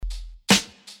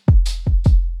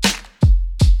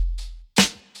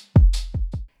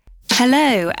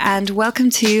Hello and welcome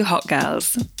to Hot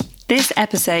Girls. This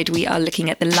episode we are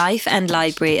looking at the life and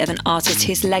library of an artist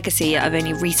whose legacy I've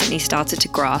only recently started to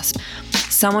grasp.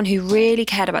 Someone who really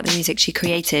cared about the music she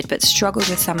created but struggled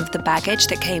with some of the baggage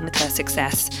that came with her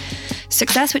success.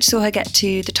 Success which saw her get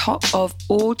to the top of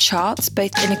all charts,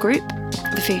 both in a group,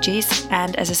 the Fugees,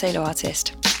 and as a solo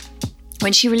artist.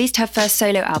 When she released her first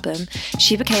solo album,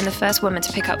 she became the first woman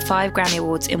to pick up 5 Grammy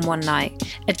Awards in one night.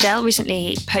 Adele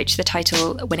recently poached the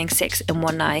title, winning 6 in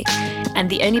one night.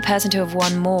 And the only person to have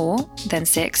won more than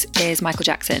 6 is Michael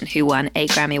Jackson, who won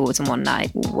 8 Grammy Awards in one night.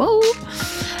 Whoa!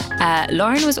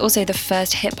 Lauryn was also the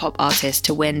first hip-hop artist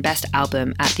to win Best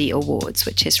Album at the awards,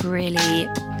 which is really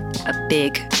a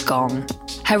big gong.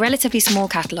 Her relatively small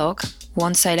catalogue,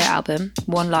 1 solo album,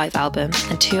 1 live album,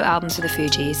 and 2 albums with the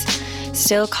Fugees,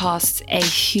 still casts a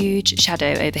huge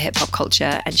shadow over hip-hop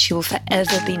culture, and she will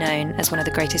forever be known as one of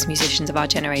the greatest musicians of our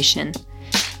generation.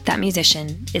 That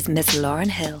musician is Miss Lauryn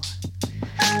Hill.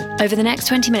 Over the next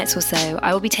 20 minutes or so,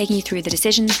 I will be taking you through the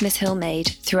decisions Miss Hill made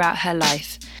throughout her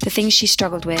life, the things she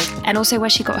struggled with, and also where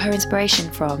she got her inspiration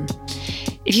from.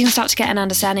 If you can start to get an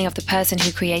understanding of the person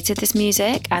who created this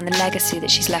music and the legacy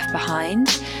that she's left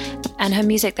behind, and her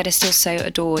music that is still so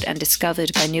adored and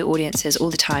discovered by new audiences all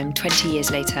the time, 20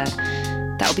 years later,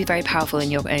 that will be very powerful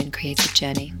in your own creative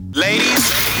journey. Ladies,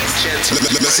 gentlemen,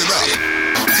 listen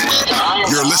up.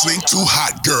 You're listening to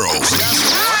Hot Girls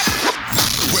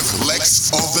with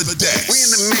Lex on the deck. We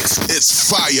in the mix. It's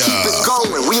fire. Keep it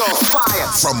going. We on fire.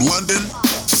 From London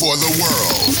for the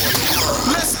world.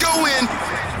 Let's go in.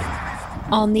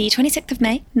 On the 26th of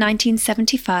May,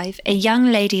 1975, a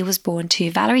young lady was born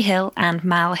to Valerie Hill and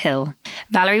Mal Hill.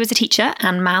 Valerie was a teacher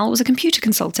and Mal was a computer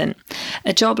consultant,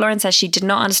 a job Lauryn says she did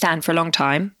not understand for a long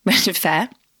time, fair.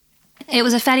 It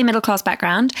was a fairly middle-class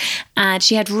background, and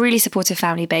she had really supportive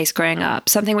family base growing up,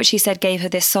 something which she said gave her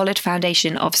this solid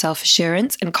foundation of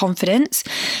self-assurance and confidence.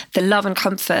 The love and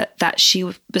comfort that she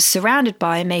was surrounded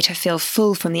by made her feel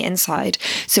full from the inside.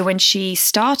 So when she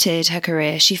started her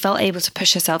career, she felt able to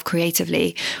push herself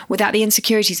creatively without the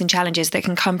insecurities and challenges that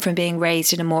can come from being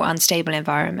raised in a more unstable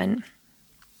environment.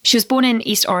 She was born in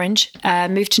East Orange,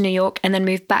 moved to New York, and then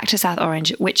moved back to South Orange,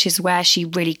 which is where she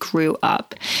really grew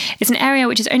up. It's an area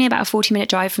which is only about a 40-minute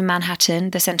drive from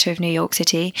Manhattan, the centre of New York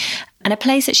City, and a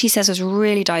place that she says was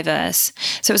really diverse.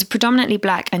 So it was a predominantly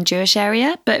Black and Jewish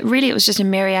area, but really it was just a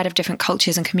myriad of different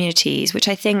cultures and communities, which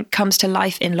I think comes to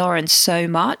life in Lauryn so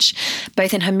much,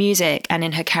 both in her music and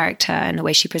in her character and the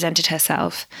way she presented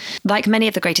herself. Like many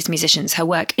of the greatest musicians, her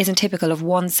work isn't typical of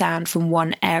one sound from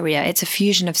one area. It's a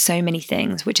fusion of so many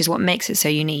things, which is what makes it so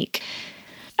unique.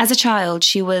 As a child,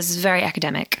 she was very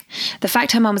academic. The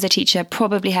fact her mum was a teacher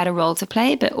probably had a role to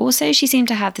play, but also she seemed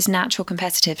to have this natural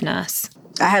competitiveness.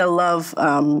 I had a love,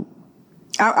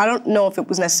 I don't know if it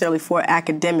was necessarily for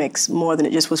academics more than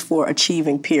it just was for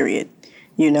achieving, period.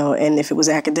 You know, and if it was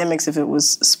academics, if it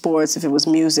was sports, if it was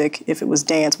music, if it was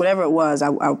dance, whatever it was, I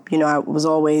was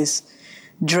always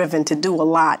driven to do a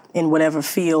lot in whatever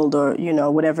field or,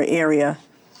 whatever area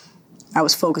I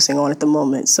was focusing on at the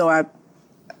moment. So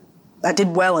I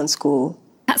did well in school.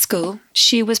 At school,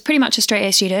 she was pretty much a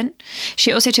straight-A student.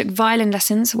 She also took violin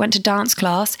lessons, went to dance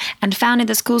class, and founded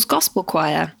the school's gospel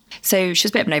choir. So she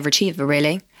was a bit of an overachiever,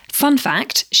 really. Fun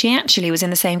fact, she actually was in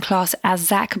the same class as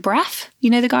Zach Braff. You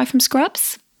know the guy from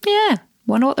Scrubs? Yeah,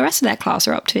 wonder what the rest of their class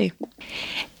are up to.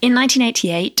 In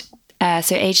 1988,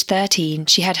 so age 13,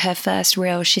 she had her first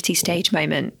real shitty stage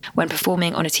moment when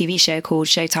performing on a TV show called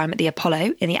Showtime at the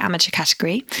Apollo in the amateur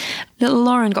category. Little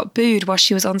Lauryn got booed while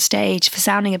she was on stage for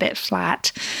sounding a bit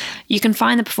flat. You can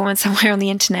find the performance somewhere on the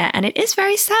internet, and it is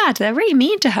very sad. They're really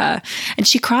mean to her. And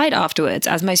she cried afterwards,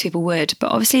 as most people would.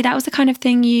 But obviously that was the kind of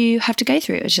thing you have to go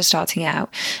through as you're starting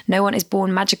out. No one is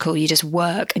born magical. You just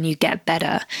work and you get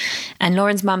better. And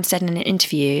Lauryn's mum said in an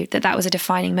interview that was a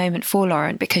defining moment for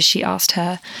Lauryn because she asked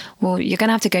her, well, you're going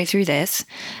to have to go through this.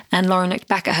 And Lauryn looked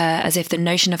back at her as if the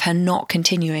notion of her not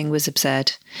continuing was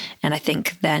absurd. And I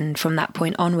think then from that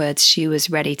point onwards, she was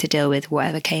ready to deal with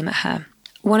whatever came at her.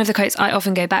 One of the quotes I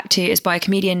often go back to is by a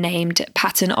comedian named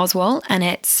Patton Oswalt, and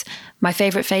it's, "My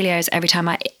favourite failure is every time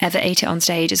I ever ate it on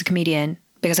stage as a comedian,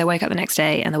 because I woke up the next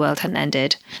day and the world hadn't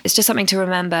ended." It's just something to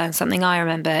remember, and something I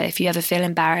remember. If you ever feel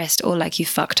embarrassed or like you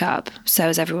fucked up, so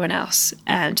is everyone else,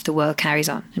 and the world carries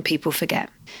on and people forget.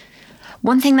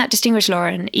 One thing that distinguished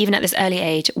Lauryn, even at this early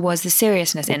age, was the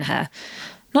seriousness in her.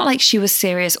 Not like she was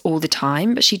serious all the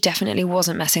time, but she definitely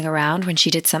wasn't messing around when she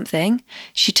did something.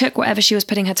 She took whatever she was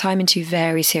putting her time into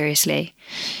very seriously.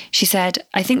 She said,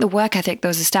 "I think the work ethic that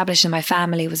was established in my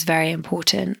family was very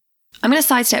important. I'm going to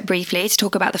sidestep briefly to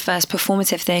talk about the first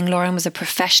performative thing Lauryn was a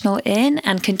professional in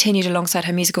and continued alongside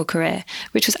her musical career,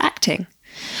 which was acting.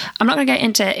 I'm not going to go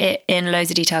into it in loads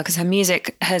of detail because her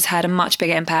music has had a much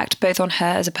bigger impact both on her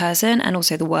as a person and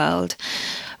also the world.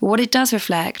 What it does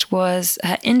reflect was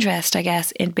her interest, I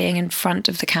guess, in being in front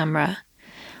of the camera.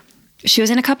 She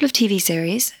was in a couple of TV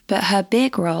series, but her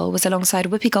big role was alongside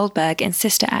Whoopi Goldberg in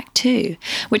Sister Act 2,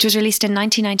 which was released in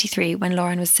 1993 when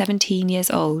Lauryn was 17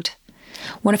 years old.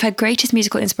 One of her greatest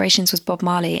musical inspirations was Bob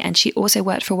Marley, and she also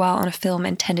worked for a while on a film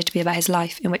intended to be about his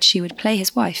life in which she would play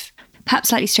his wife. Perhaps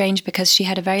slightly strange because she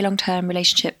had a very long-term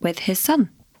relationship with his son.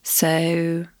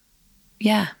 So,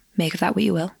 yeah, make of that what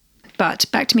you will. But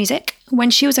back to music.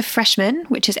 When she was a freshman,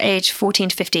 which is age 14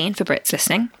 to 15 for Brits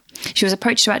listening, she was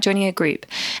approached about joining a group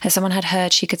as someone had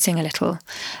heard she could sing a little.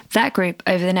 That group,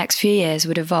 over the next few years,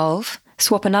 would evolve,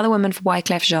 swap another woman for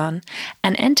Wyclef Jean,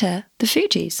 and enter the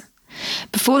Fugees.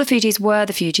 Before the Fugees were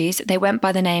the Fugees, they went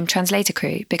by the name Translator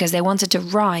Crew because they wanted to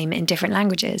rhyme in different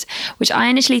languages, which I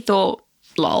initially thought,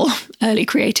 lol, early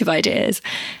creative ideas.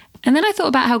 And then I thought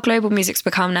about how global music's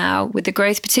become now, with the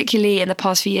growth particularly in the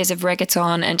past few years of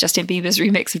reggaeton and Justin Bieber's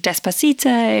remix of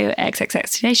Despacito,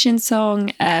 XXXTentacion's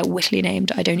song, wittily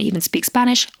named I Don't Even Speak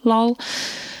Spanish, lol.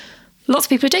 Lots of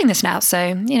people are doing this now,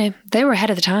 so, they were ahead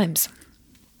of the times.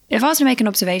 If I was to make an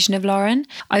observation of Lauryn,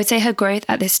 I would say her growth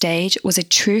at this stage was a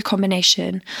true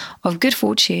combination of good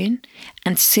fortune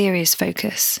and serious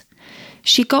focus.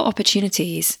 She got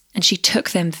opportunities and she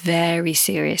took them very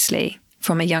seriously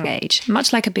from a young age,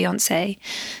 much like a Beyoncé.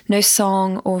 No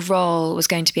song or role was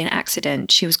going to be an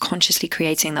accident. She was consciously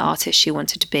creating the artist she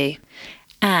wanted to be.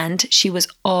 And she was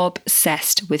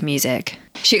obsessed with music.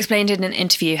 She explained in an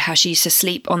interview how she used to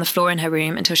sleep on the floor in her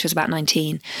room until she was about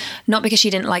 19. Not because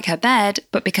she didn't like her bed,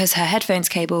 but because her headphones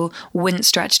cable wouldn't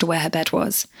stretch to where her bed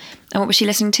was. And what was she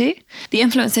listening to? The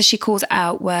influences she calls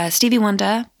out were Stevie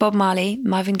Wonder, Bob Marley,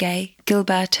 Marvin Gaye,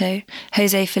 Gilberto,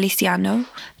 Jose Feliciano,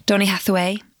 Donny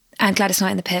Hathaway, and Gladys Knight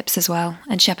and the Pips as well,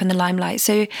 and Shep and the Limelight.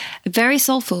 So very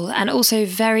soulful and also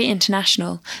very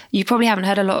international. You probably haven't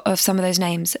heard a lot of some of those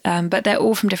names, but they're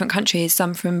all from different countries.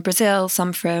 Some from Brazil,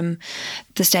 some from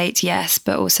the States, yes,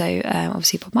 but also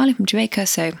obviously Bob Marley from Jamaica,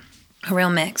 so a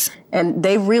real mix. And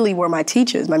they really were my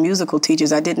teachers, my musical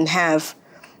teachers. I didn't have,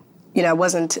 I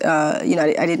wasn't, I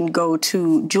didn't go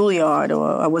to Juilliard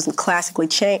or I wasn't classically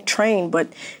trained,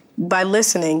 but by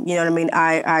listening,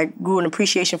 I grew an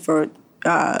appreciation for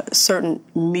certain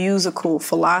musical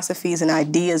philosophies and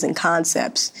ideas and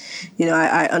concepts.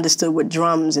 I understood what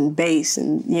drums and bass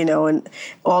and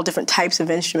all different types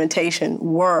of instrumentation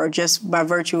were just by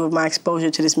virtue of my exposure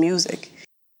to this music.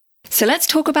 So let's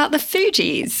talk about the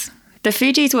Fugees. The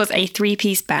Fugees was a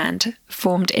three-piece band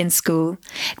formed in school.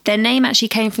 Their name actually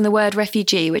came from the word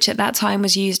refugee, which at that time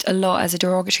was used a lot as a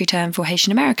derogatory term for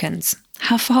Haitian Americans.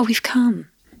 How far we've come.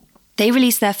 They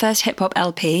released their first hip-hop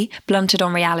LP, Blunted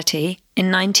on Reality, in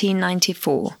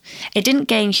 1994. It didn't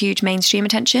gain huge mainstream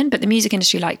attention, but the music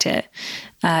industry liked it.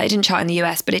 It didn't chart in the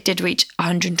US, but it did reach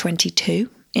 122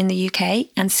 in the UK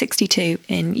and 62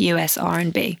 in US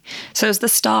R&B. So it was the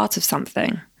start of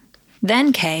something.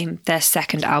 Then came their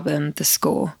second album, The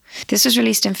Score. This was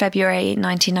released in February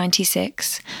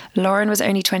 1996. Lauryn was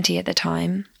only 20 at the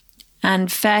time, and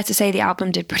fair to say the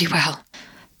album did pretty well.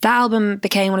 That album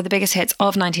became one of the biggest hits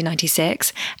of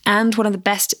 1996 and one of the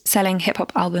best-selling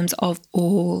hip-hop albums of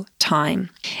all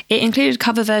time. It included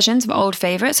cover versions of old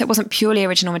favourites, so it wasn't purely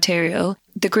original material.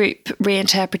 The group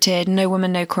reinterpreted No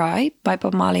Woman, No Cry by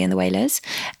Bob Marley and the Wailers,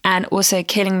 and also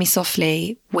Killing Me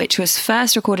Softly, which was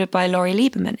first recorded by Laurie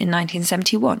Lieberman in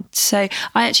 1971. So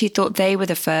I actually thought they were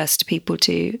the first people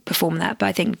to perform that, but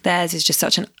I think theirs is just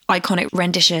such an iconic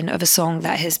rendition of a song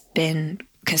that has been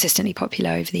consistently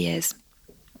popular over the years.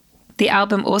 The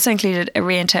album also included a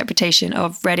reinterpretation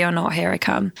of Ready or Not, Here I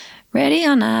Come. Ready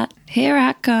or Not, Here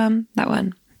I Come. That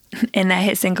one. In their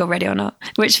hit single, Ready or Not,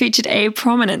 which featured a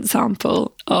prominent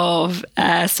sample of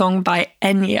a song by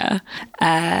Enya,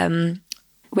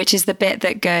 which is the bit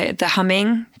that the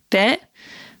humming bit.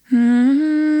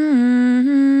 Mm-hmm.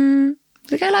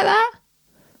 Does it go like that?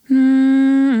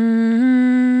 Mm-hmm.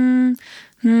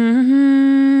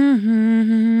 Mm-hmm.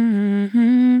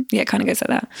 Yeah, it kind of goes like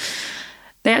that.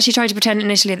 They actually tried to pretend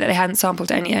initially that they hadn't sampled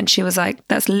Enya, and she was like,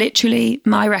 that's literally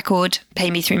my record, pay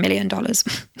me $3 million,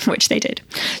 which they did.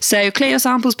 So clear your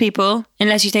samples, people,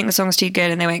 unless you think the song's too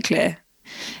good and they won't clear.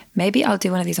 Maybe I'll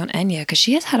do one of these on Enya, because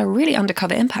she has had a really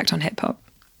undercover impact on hip-hop.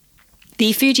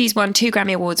 The Fugees won 2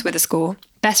 Grammy Awards with The Score,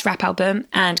 Best Rap Album,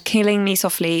 and Killing Me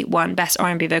Softly won Best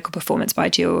R&B Vocal Performance by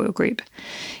a duo or group.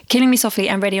 Killing Me Softly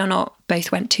and Ready or Not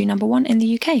both went to number 1 in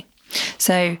the UK.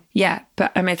 So, yeah,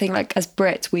 but I think as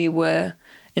Brits, we were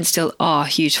and still are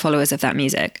huge followers of that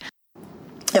music.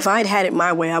 If I'd had it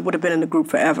my way, I would have been in the group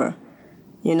forever.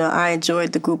 You know, I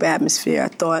enjoyed the group atmosphere. I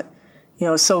thought, you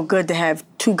know, it's so good to have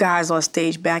two guys on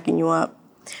stage backing you up.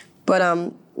 But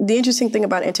the interesting thing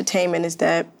about entertainment is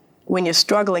that when you're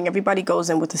struggling, everybody goes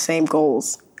in with the same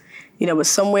goals. You know, but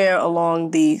somewhere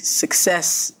along the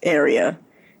success area,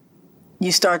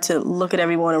 you start to look at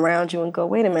everyone around you and go,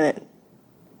 wait a minute,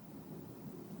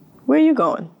 where are you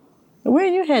going? Where are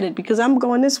you headed? Because I'm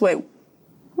going this way.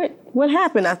 What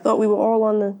happened? I thought we were all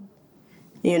on the,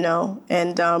 you know,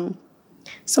 and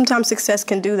sometimes success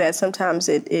can do that. Sometimes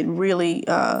it really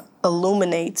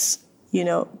illuminates, you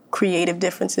know, creative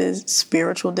differences,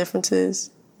 spiritual differences,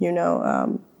 you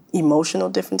know, emotional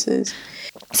differences.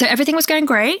 So everything was going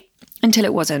great until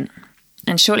it wasn't.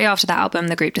 And shortly after that album,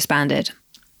 the group disbanded.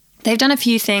 They've done a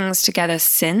few things together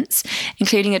since,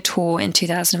 including a tour in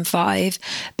 2005,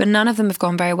 but none of them have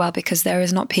gone very well because there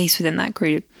is not peace within that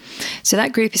group. So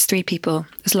that group is three people.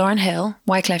 There's Lauryn Hill,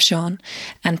 Wyclef Jean,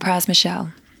 and Pras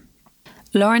Michel.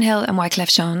 Lauryn Hill and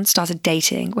Wyclef Jean started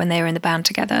dating when they were in the band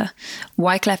together.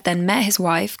 Wyclef then met his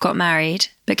wife, got married,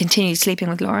 but continued sleeping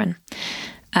with Lauryn.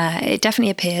 It definitely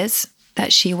appears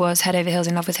that she was head over heels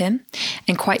in love with him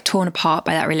and quite torn apart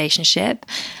by that relationship.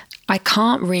 I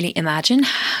can't really imagine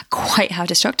quite how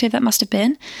destructive that must have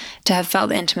been to have felt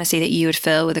the intimacy that you would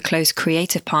feel with a close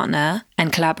creative partner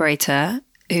and collaborator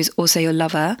who's also your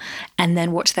lover, and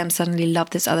then watch them suddenly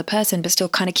love this other person but still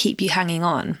kind of keep you hanging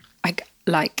on.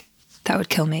 That would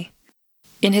kill me.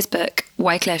 In his book,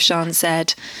 Wyclef Jean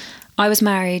said, "I was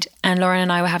married and Lauryn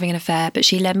and I were having an affair, but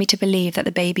she led me to believe that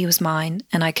the baby was mine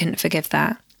and I couldn't forgive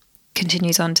that."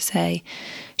 Continues on to say,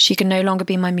 "She can no longer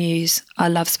be my muse. Our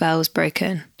love spell was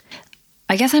broken."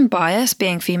 I guess I'm biased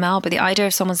being female, but the idea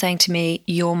of someone saying to me,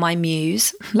 "You're my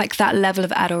muse," like that level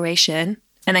of adoration,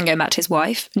 and then going back to his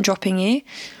wife and dropping you,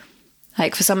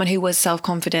 like for someone who was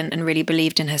self-confident and really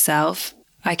believed in herself,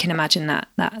 I can imagine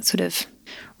that sort of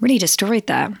really destroyed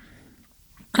that.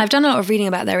 I've done a lot of reading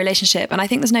about their relationship, and I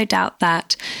think there's no doubt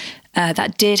that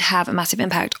that did have a massive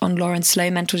impact on Lauryn's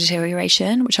slow mental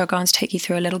deterioration, which I'll go on to take you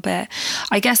through a little bit.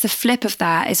 I guess the flip of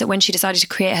that is that when she decided to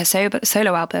create her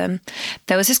solo album,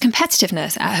 there was this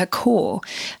competitiveness at her core,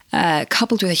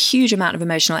 coupled with a huge amount of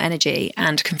emotional energy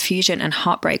and confusion and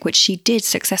heartbreak, which she did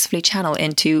successfully channel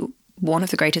into one of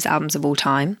the greatest albums of all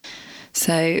time.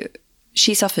 So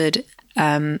she suffered,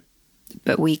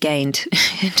 but we gained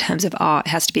in terms of art,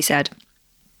 it has to be said.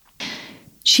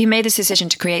 She made this decision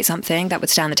to create something that would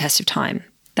stand the test of time,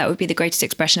 that would be the greatest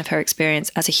expression of her experience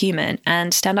as a human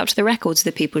and stand up to the records of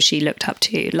the people she looked up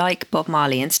to, like Bob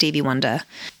Marley and Stevie Wonder.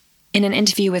 In an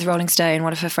interview with Rolling Stone,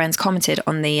 one of her friends commented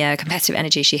on the competitive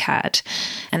energy she had,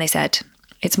 and they said,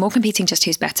 "It's more competing just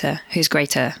who's better, who's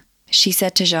greater." She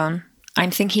said to Jean,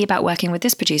 "I'm thinking about working with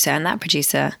this producer and that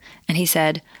producer." And he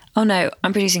said, "Oh no,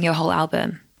 I'm producing your whole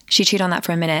album." She chewed on that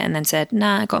for a minute and then said,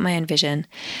 "Nah, I got my own vision."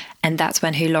 And that's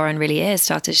when who Lauryn really is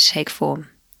started to take form.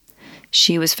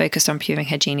 She was focused on proving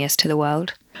her genius to the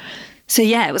world. So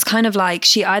yeah, it was kind of like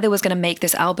she either was going to make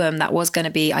this album that was going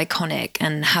to be iconic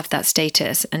and have that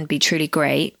status and be truly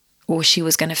great, or she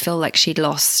was going to feel like she'd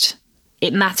lost.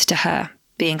 It mattered to her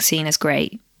being seen as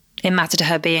great. It mattered to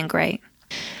her being great.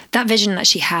 That vision that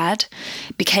she had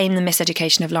became the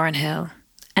miseducation of Lauryn Hill.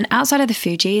 And outside of the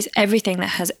Fugees, everything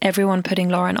that has everyone putting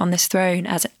Lauryn on this throne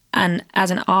as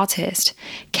an artist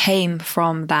came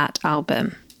from that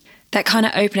album. That kind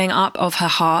of opening up of her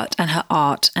heart and her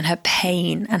art and her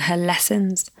pain and her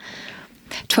lessons.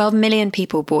 12 million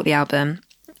people bought the album,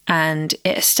 and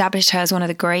it established her as one of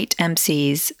the great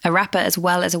MCs, a rapper as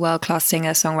well as a world-class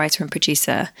singer, songwriter and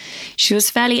producer. She was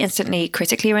fairly instantly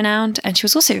critically renowned, and she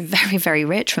was also very, very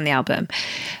rich from the album.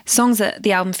 Songs that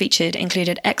the album featured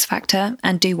included X Factor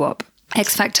and Doo Wop.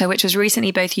 X Factor, which was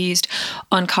recently both used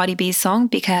on Cardi B's song,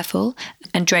 Be Careful,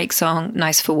 and Drake's song,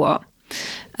 Nice for What.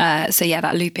 So yeah,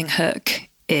 that looping hook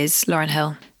is Lauryn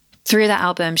Hill. Through that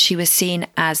album, she was seen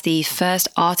as the first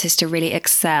artist to really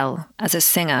excel as a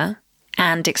singer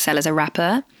and excel as a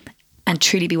rapper and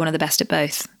truly be one of the best at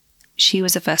both. She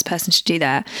was the first person to do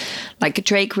that. Like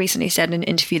Drake recently said in an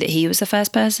interview that he was the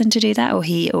first person to do that, or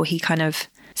he kind of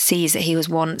sees that he was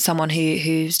someone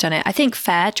who's done it. I think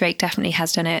fair, Drake definitely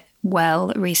has done it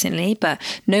well recently, but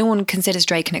no one considers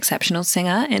Drake an exceptional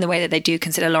singer in the way that they do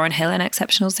consider Lauryn Hill an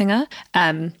exceptional singer.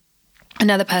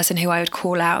 Another person who I would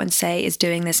call out and say is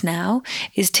doing this now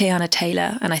is Tiana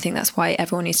Taylor. And I think that's why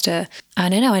everyone needs to, I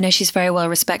don't know, I know she's very well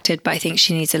respected, but I think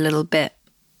she needs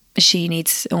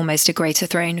almost a greater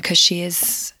throne because she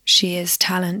is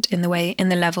talent in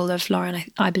the level of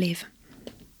Lauryn, I believe.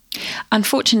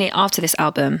 Unfortunately, after this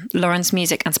album, Lauryn's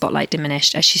music and spotlight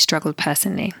diminished as she struggled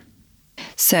personally.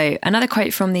 So another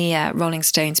quote from the Rolling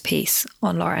Stones piece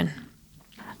on Lauryn.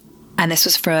 And this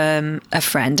was from a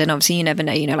friend. And obviously you never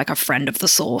know, like a friend of the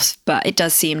source. But it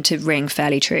does seem to ring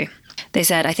fairly true. They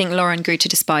said, I think Lauryn grew to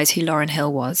despise who Lauryn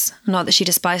Hill was. Not that she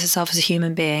despised herself as a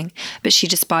human being, but she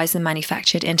despised the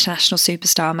manufactured international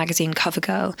superstar magazine cover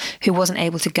girl who wasn't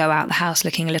able to go out the house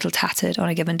looking a little tattered on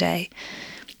a given day.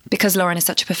 Because Lauryn is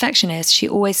such a perfectionist, she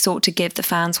always sought to give the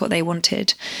fans what they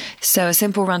wanted. So a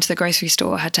simple run to the grocery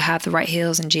store had to have the right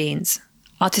heels and jeans.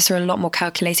 Artists are a lot more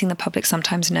calculating than public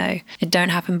sometimes know. It don't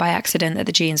happen by accident that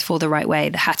the jeans fall the right way,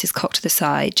 the hat is cocked to the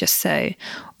side, just so.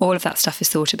 All of that stuff is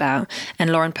thought about,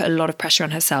 and Lauryn put a lot of pressure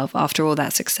on herself after all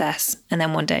that success. And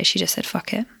then one day she just said,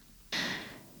 fuck it.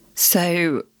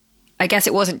 So I guess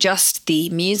it wasn't just the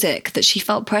music that she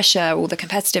felt pressure or the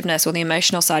competitiveness or the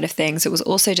emotional side of things. It was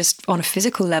also just on a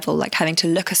physical level, like having to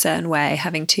look a certain way,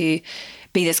 having to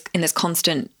be in this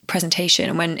constant presentation.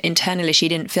 And when internally she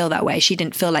didn't feel that way, she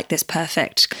didn't feel like this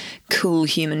perfect, cool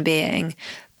human being.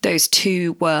 Those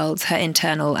two worlds, her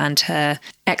internal and her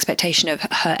expectation of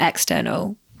her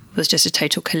external, was just a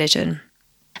total collision.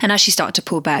 And as she started to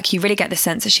pull back, you really get the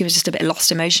sense that she was just a bit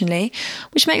lost emotionally,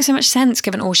 which makes so much sense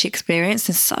given all she experienced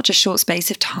in such a short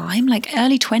space of time, like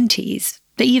early 20s,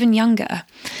 but even younger.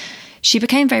 She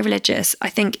became very religious, I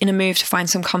think, in a move to find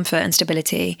some comfort and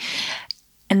stability.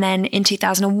 And then in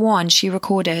 2001, she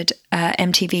recorded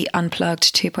MTV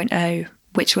Unplugged 2.0,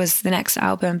 which was the next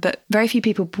album, but very few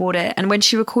people bought it. And when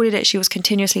she recorded it, she was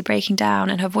continuously breaking down,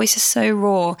 and her voice is so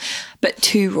raw, but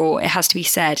too raw, it has to be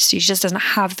said. So she just doesn't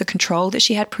have the control that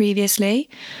she had previously.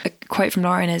 A quote from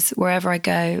Lauryn is, wherever I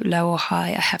go, low or high,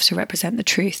 I have to represent the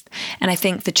truth. And I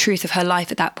think the truth of her life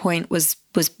at that point was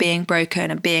being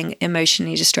broken and being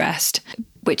emotionally distressed,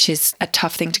 which is a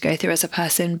tough thing to go through as a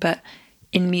person. But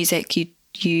in music, you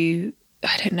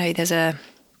I don't know, there's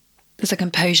a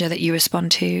composure that you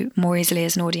respond to more easily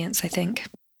as an audience, I think.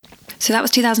 So that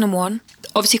was 2001.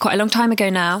 Obviously quite a long time ago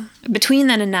now. Between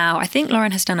then and now, I think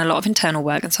Lauryn has done a lot of internal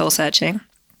work and soul searching.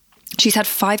 She's had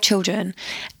 5 children,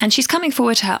 and she's coming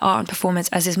forward to her art and performance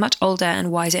as this much older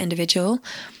and wiser individual.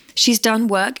 She's done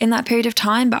work in that period of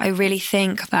time, but I really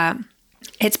think that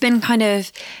it's been kind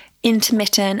of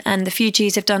intermittent, and the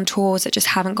Fugees have done tours that just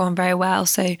haven't gone very well.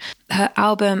 So her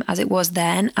album as it was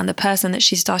then, and the person that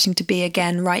she's starting to be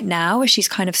again right now, as she's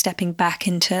kind of stepping back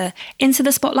into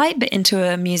the spotlight, but into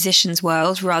a musician's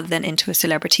world rather than into a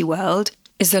celebrity world,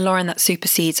 is the Lauryn that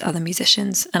supersedes other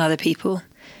musicians and other people.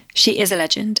 She is a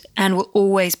legend and will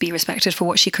always be respected for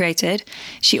what she created.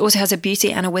 She also has a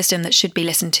beauty and a wisdom that should be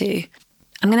listened to.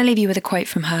 I'm going to leave you with a quote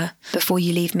from her before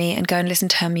you leave me and go and listen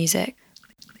to her music.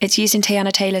 It's used in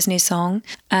Teyana Taylor's new song,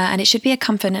 and it should be a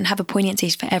comfort and have a poignancy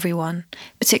for everyone,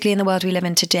 particularly in the world we live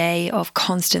in today of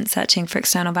constant searching for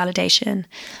external validation.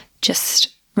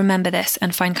 Just remember this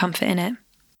and find comfort in it.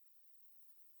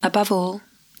 Above all,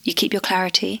 you keep your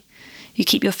clarity, you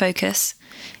keep your focus,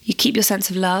 you keep your sense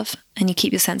of love, and you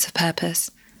keep your sense of purpose.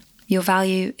 Your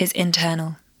value is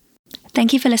internal.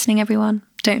 Thank you for listening, everyone.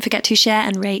 Don't forget to share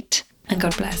and rate, and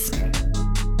God bless.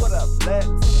 What up, Lex?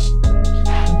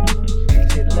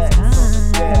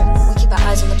 We keep our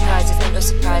eyes on the prize, it's ain't no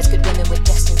surprise. Good women